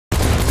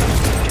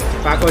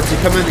Backwards,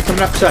 they're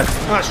coming up, son.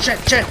 Oh,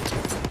 shit.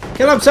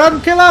 Kill him,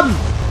 son, kill him.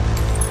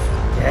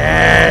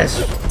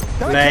 Yes.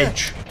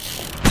 Ledge.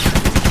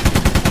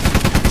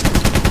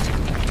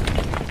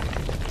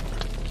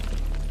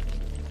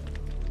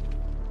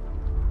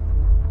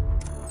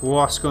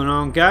 What's going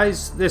on,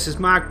 guys? This is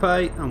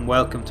Magpie and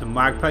welcome to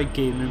Magpie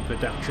Gaming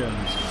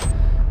Productions.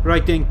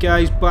 Right then,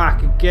 guys,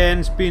 back again.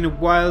 It's been a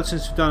while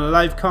since we've done a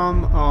live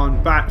comm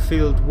on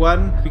Battlefield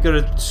 1. We got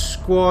a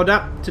squad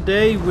up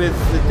today with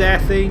the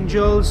Death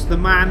Angels, the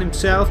man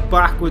himself,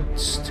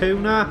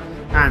 BackwoodzTuner,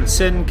 and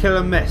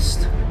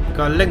sinkillermist.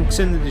 Got links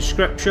in the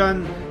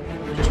description.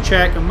 Just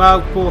check them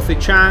out, both the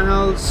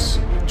channels.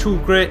 Two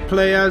great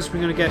players. We're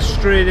going to get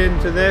straight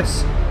into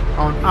this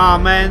on our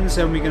men's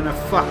and we're gonna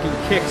fucking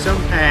kick some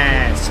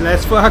ass.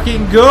 Let's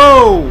fucking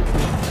go!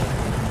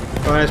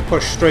 Alright, let's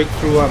push straight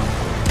through them.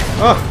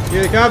 Oh,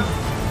 here they come!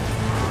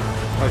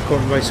 I've caught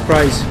them by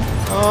surprise.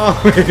 Oh,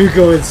 where you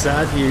going,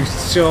 son? You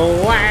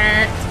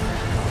sweat!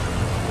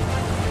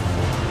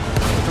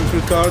 Come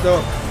through the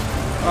corridor.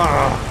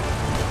 Ah!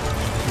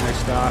 Nice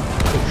start.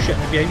 Oh shit,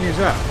 behind me is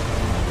that?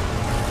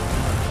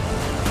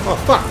 Oh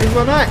fuck, there's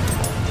one there!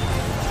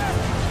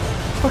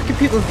 Fucking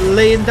people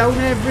laying down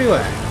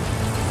everywhere.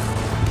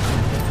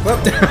 Well,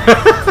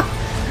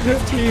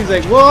 he's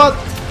like, what?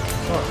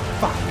 Oh,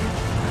 fuck.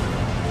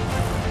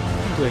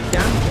 I'm doing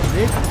damage,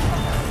 mate.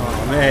 Oh,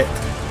 mate.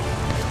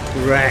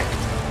 Wrecked.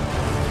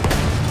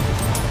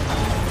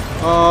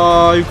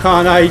 Oh, you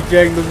can't hide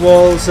behind the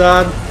wall,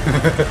 son.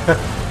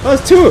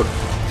 That's 2,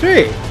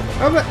 3.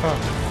 How about... Oh.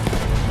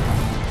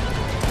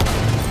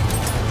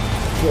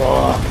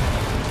 Whoa.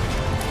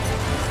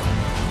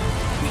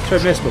 Try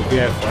this one,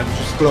 BF1.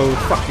 Just blow the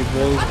fucking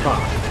walls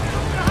apart.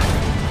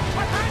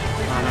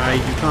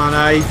 You can't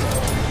hide.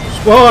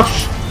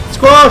 Squash!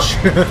 Squash!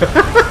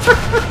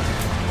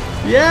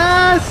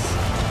 Yes!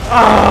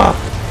 Ah!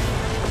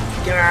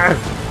 Get out!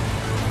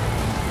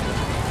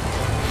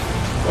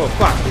 Oh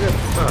fuck!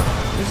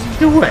 What is he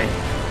doing?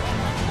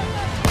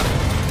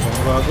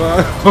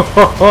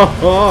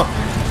 Oh,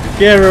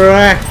 get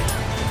wrecked!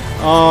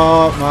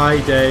 Oh my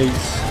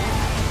days!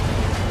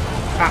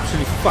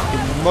 Absolutely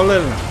fucking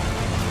mulling them.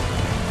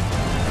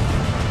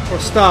 For a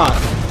start.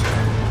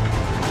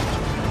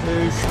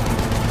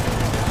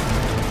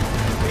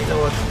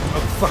 A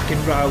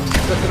fucking round.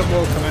 Look at them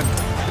all coming.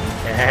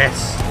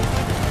 Yes.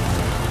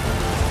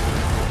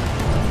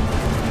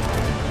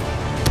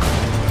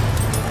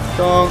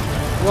 Don't.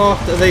 What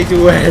are they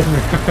doing?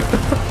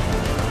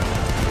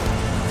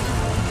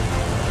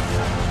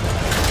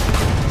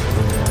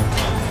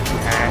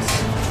 Yes.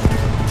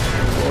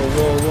 Whoa,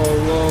 whoa, whoa,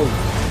 whoa.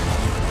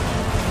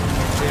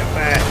 Get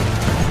back.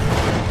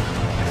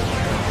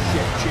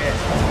 Shit.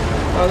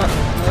 Oh,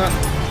 that.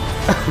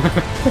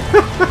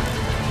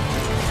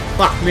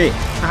 Fuck me,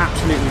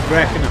 absolutely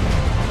wrecking them.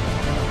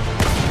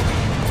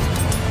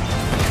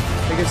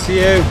 I can see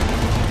you. Yeah,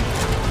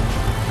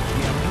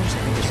 I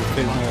think there's a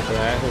bit more over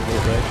there, over the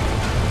bridge.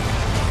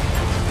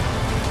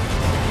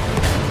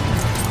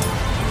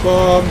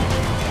 Bomb!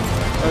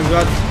 Oh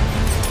god.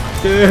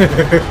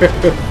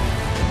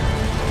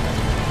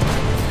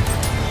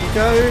 You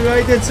go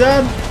right in,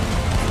 son!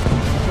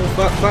 Oh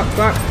fuck.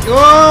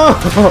 Oh!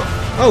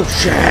 Oh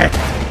shit!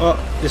 Oh,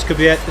 this could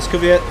be it,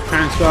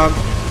 Hands gone.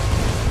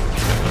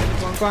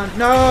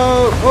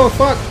 No! Oh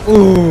fuck!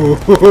 Ooh!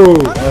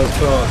 That was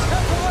close.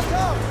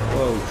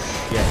 Oh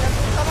shit.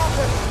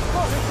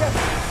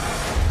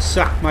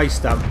 Suck my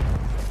stump.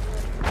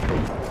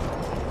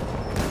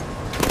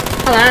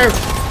 Hello!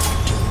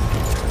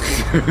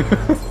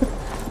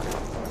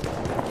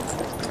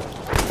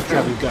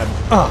 Travel gun.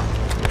 Oh!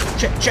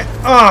 Shit!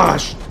 Oh!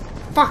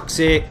 Fuck's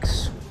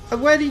sakes!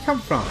 Where did he come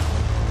from?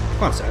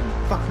 Come on, son.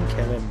 Fucking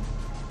kill him.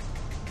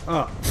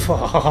 Oh,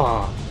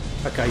 fuck.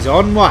 That guy's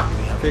on one.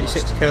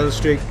 36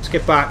 Killstreak. Let's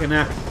get back in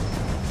there.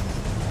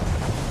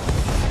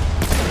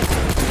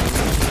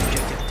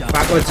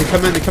 Backwards, they're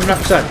coming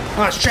up, son.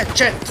 Oh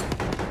shit!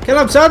 Kill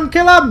him, son,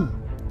 kill him!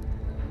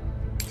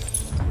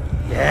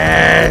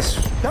 Yes!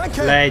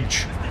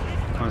 Ledge.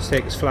 Come on, let's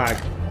take his flag.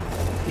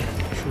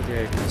 Should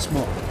be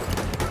small.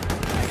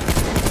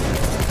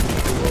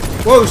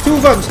 Whoa, there's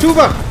two of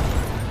them!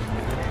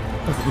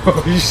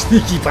 Oh, you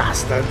sneaky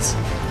bastards!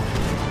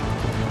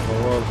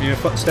 Oh, near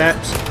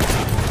footsteps.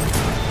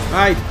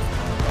 Right.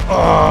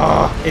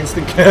 Oh,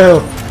 instant kill.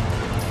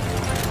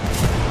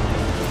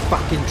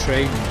 Fucking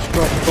train. Just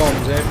drop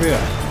bombs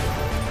everywhere.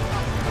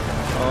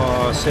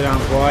 Oh, sit down,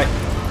 boy.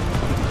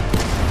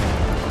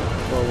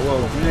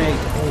 Whoa, grenade.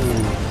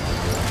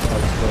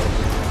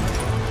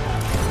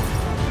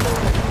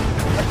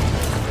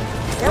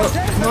 Oh,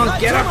 come on,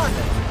 get up.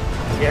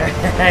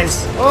 Yes.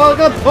 Oh,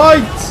 good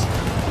points.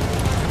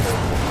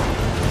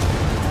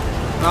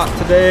 Not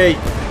today.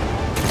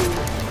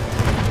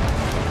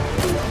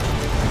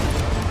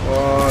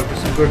 Oh,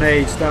 there's some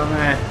grenades down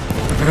there.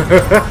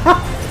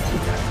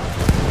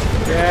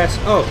 Yes.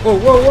 Oh,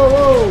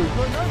 whoa.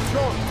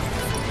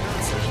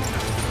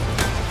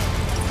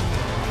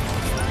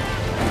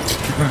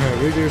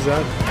 Where goes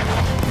that?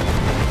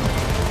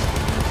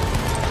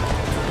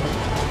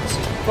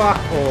 Fuck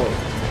all.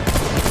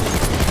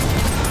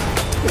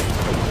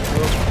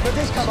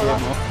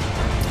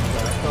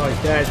 Oh,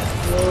 he's dead.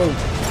 Whoa.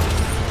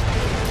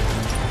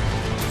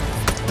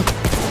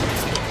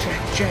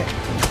 Check.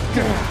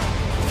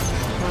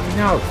 Let me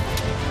know.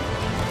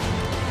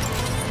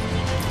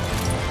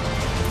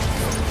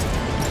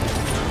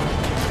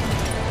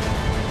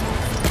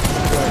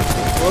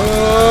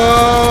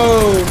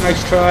 Whoa!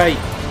 Nice try.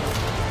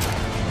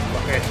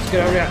 Okay, let's get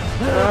over here.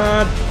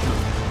 Run!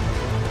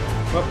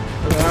 Up,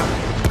 look at that.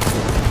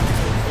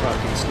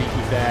 Fucking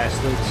sneaky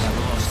bastards.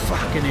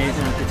 Fucking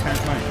aiding at the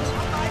tent mines.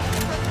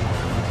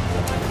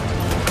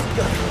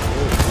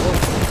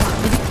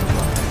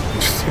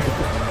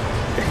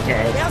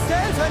 Okay. Erste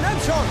Hilfe, nimm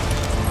schon!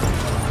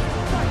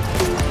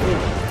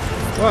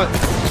 What?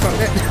 Fuck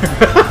it.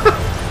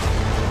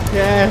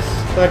 Yes,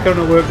 that couldn't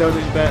have worked out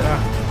any better.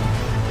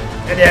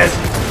 It is!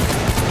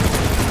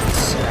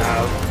 So,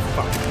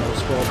 fucking no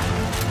scope.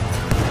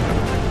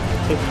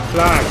 Taking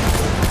flag.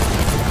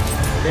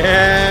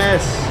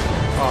 Yes!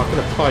 Oh, I could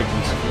have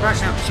points.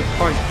 Racking up some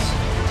points.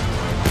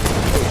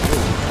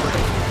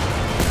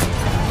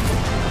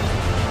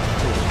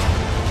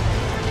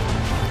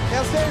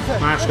 Erste Hilfe,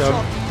 Smashed nimm him.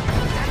 schon!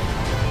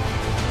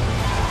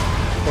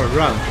 Or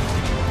run.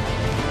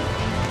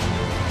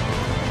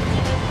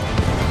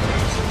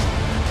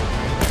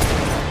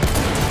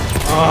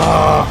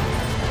 Oh,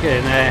 get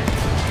in there.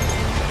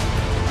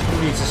 Who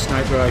needs a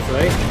sniper rifle,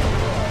 eh?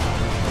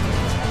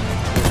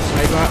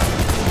 Sniper.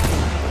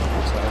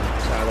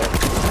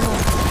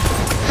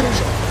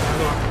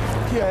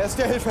 Hier,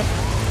 erste Hilfe!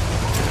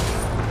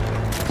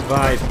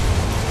 Survive.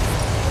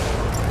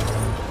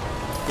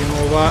 Game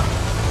over.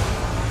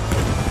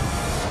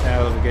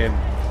 Hell of a game.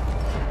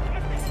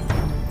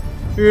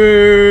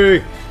 Yay!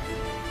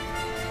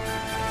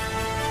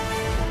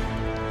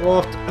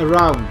 What a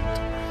round.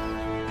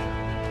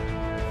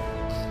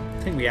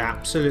 I think we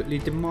absolutely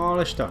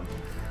demolished them.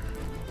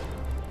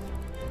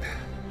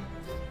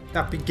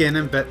 That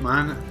beginning bit,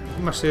 man.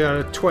 Must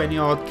have had 20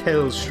 odd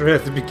kills straight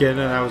at the beginning.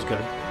 That was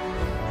good.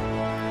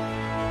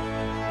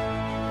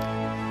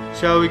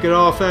 Shall we get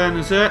off then,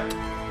 is it?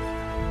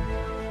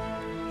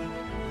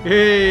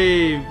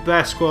 Hey,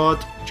 best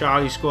squad,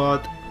 Charlie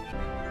squad.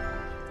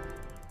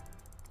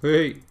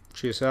 Hey,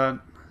 she's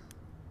on.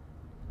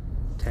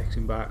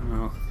 Texting back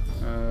now.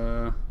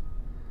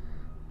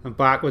 I'm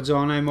backwards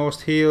on it,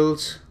 most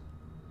heals.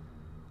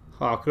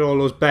 Oh, look at all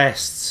those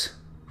bests.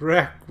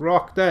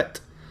 Rocked it.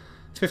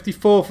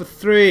 54 for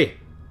 3.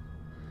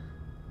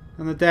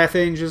 And the Death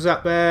Angels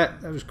up there.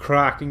 That was a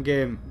cracking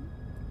game.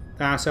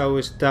 That's how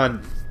it's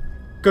done.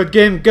 Good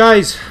game,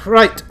 guys.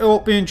 Right, I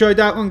hope you enjoyed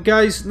that one,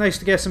 guys. Nice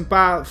to get some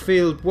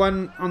Battlefield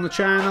 1 on the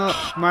channel.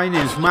 My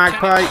name's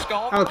Magpie.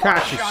 I'll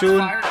catch you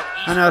soon.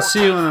 And I'll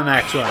see you on the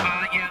next one.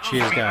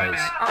 Cheers, guys.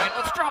 Alright,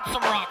 let's drop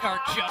some rock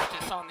hard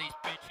justice on these